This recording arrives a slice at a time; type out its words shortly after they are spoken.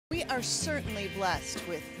are certainly blessed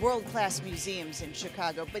with world-class museums in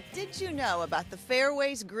Chicago, but did you know about the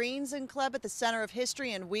Fairways Greens Club at the Center of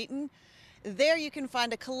History in Wheaton? There you can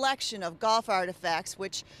find a collection of golf artifacts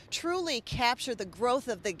which truly capture the growth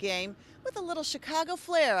of the game with a little Chicago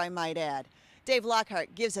flair, I might add. Dave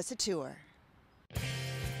Lockhart gives us a tour.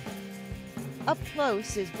 Up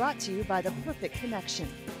Close is brought to you by The Perfect Connection.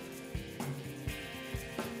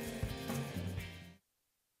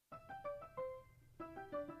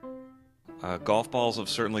 Golf balls have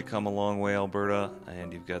certainly come a long way, Alberta,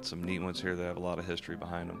 and you've got some neat ones here that have a lot of history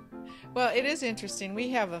behind them. Well, it is interesting. We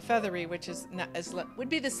have a feathery, which is would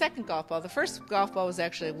be the second golf ball. The first golf ball was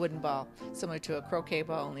actually a wooden ball, similar to a croquet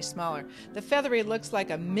ball, only smaller. The feathery looks like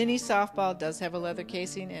a mini softball, does have a leather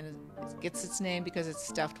casing, and it gets its name because it's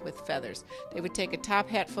stuffed with feathers. They would take a top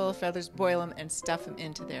hat full of feathers, boil them, and stuff them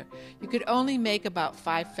into there. You could only make about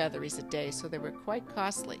 5 featheries a day, so they were quite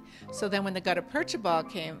costly. So then when the gutta percha ball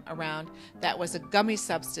came around, that was a gummy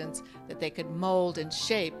substance that they could mold and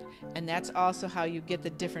shape, and that's also how you get the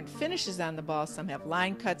different finishes on the ball. Some have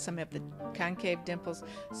line cuts, some have the concave dimples,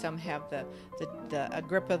 some have the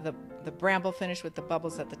agrippa, the bramble finish with the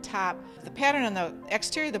bubbles at the top. The pattern on the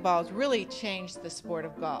exterior of the ball has really changed the sport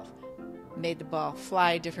of golf. Made the ball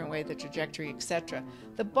fly a different way, the trajectory, etc.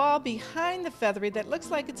 The ball behind the feathery that looks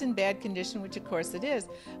like it's in bad condition, which of course it is,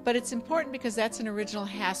 but it's important because that's an original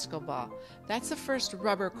Haskell ball. That's the first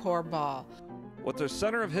rubber core ball. What the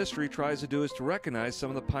Center of History tries to do is to recognize some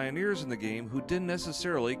of the pioneers in the game who didn't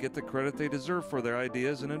necessarily get the credit they deserve for their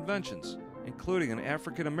ideas and inventions, including an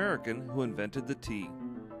African American who invented the tee.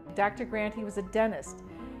 Dr. Grant, he was a dentist.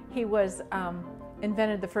 He was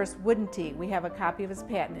invented the first wooden tee. We have a copy of his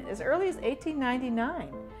patent as early as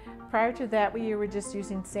 1899. Prior to that, we were just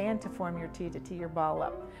using sand to form your tee, to tee your ball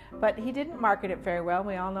up. But he didn't market it very well.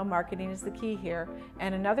 We all know marketing is the key here.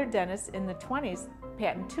 And another dentist in the 20s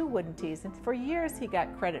patented 2 wooden tees, and for years he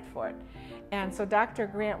got credit for it. And so Dr.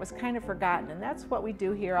 Grant was kind of forgotten, and that's what we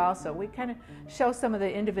do here also. We kind of show some of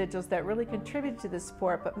the individuals that really contributed to the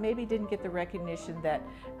sport, but maybe didn't get the recognition that,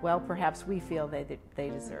 well, perhaps we feel they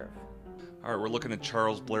deserve. All right, we're looking at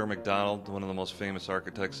Charles Blair Macdonald, one of the most famous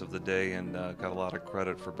architects of the day, and got a lot of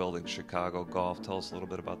credit for building Chicago golf. Tell us a little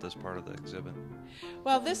bit about this part of the exhibit.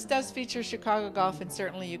 Well, this does feature Chicago golf, and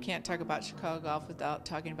certainly you can't talk about Chicago golf without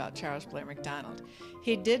talking about Charles Blair Macdonald.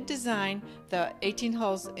 He did design the 18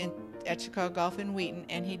 holes at Chicago Golf in Wheaton,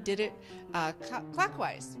 and he did it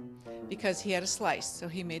clockwise, because he had a slice, so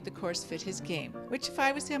he made the course fit his game, which if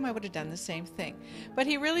I was him, I would have done the same thing. But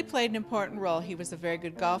he really played an important role. He was a very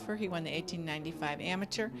good golfer. He won the 1895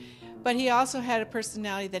 Amateur, but he also had a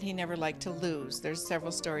personality that he never liked to lose. There's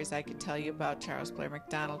several stories I could tell you about Charles Blair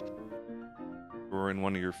Macdonald. We're in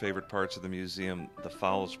one of your favorite parts of the museum, the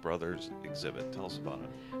Fowles Brothers exhibit. Tell us about it.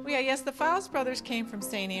 Well, yes, the Fowles brothers came from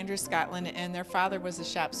St. Andrews, Scotland, and their father was a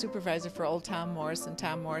shop supervisor for old Tom Morris, and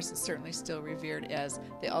Tom Morris is certainly still revered as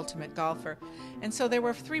the ultimate golfer. And so there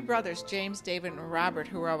were 3 brothers, James, David, and Robert,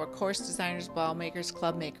 who were our course designers, ball makers,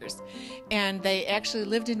 club makers. And they actually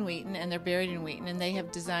lived in Wheaton, and they're buried in Wheaton, and they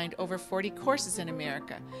have designed over 40 courses in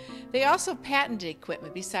America. They also patented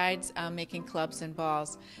equipment besides making clubs and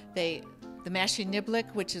balls. The Mashie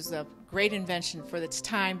Niblick, which is a great invention for its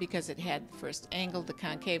time because it had the first angle, the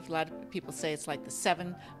concave. A lot of people say it's like the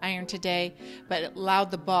 7 iron today, but it allowed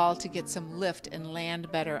the ball to get some lift and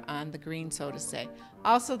land better on the green, so to say.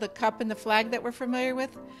 Also, the cup and the flag that we're familiar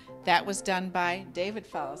with, that was done by David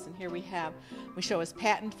Fowles, and here we show his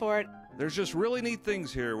patent for it. There's just really neat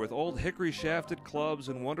things here with old hickory shafted clubs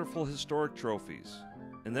and wonderful historic trophies.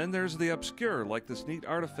 And then there's the obscure, like this neat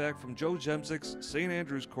artifact from Joe Jemzik's St.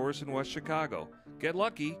 Andrews course in West Chicago. Get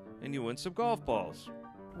lucky and you win some golf balls.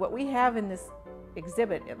 What we have in this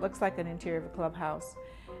exhibit, it looks like an interior of a clubhouse.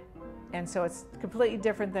 And so it's completely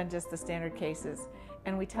different than just the standard cases.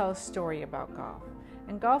 And we tell a story about golf.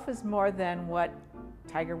 And golf is more than what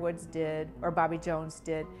Tiger Woods did or Bobby Jones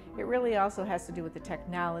did. It really also has to do with the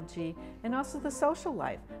technology and also the social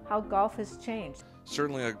life, how golf has changed.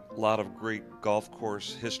 Certainly a lot of great golf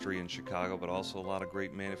course history in Chicago, but also a lot of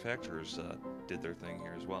great manufacturers did their thing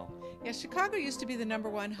here as well. Yeah, Chicago used to be the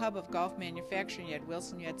 #1 hub of golf manufacturing. You had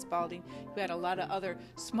Wilson, you had Spalding, you had a lot of other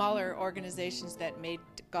smaller organizations that made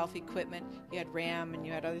golf equipment. You had Ram and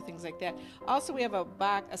you had other things like that. Also, we have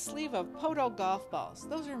a sleeve of Poto golf balls.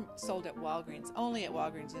 Those are sold at Walgreens, only at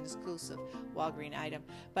Walgreens, an exclusive Walgreen item.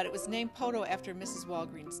 But it was named Poto after Mrs.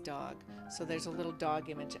 Walgreen's dog, so there's a little dog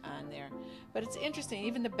image on there. But it's interesting,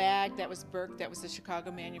 even the bag that was Burke, that was the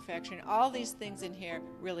Chicago manufacturing, all these things in here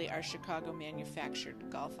really are Chicago manufactured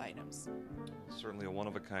golf items. Certainly a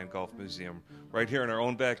one-of-a-kind golf museum right here in our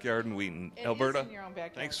own backyard in Wheaton. It Alberta, is in your own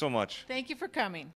backyard. Thanks so much. Thank you for coming.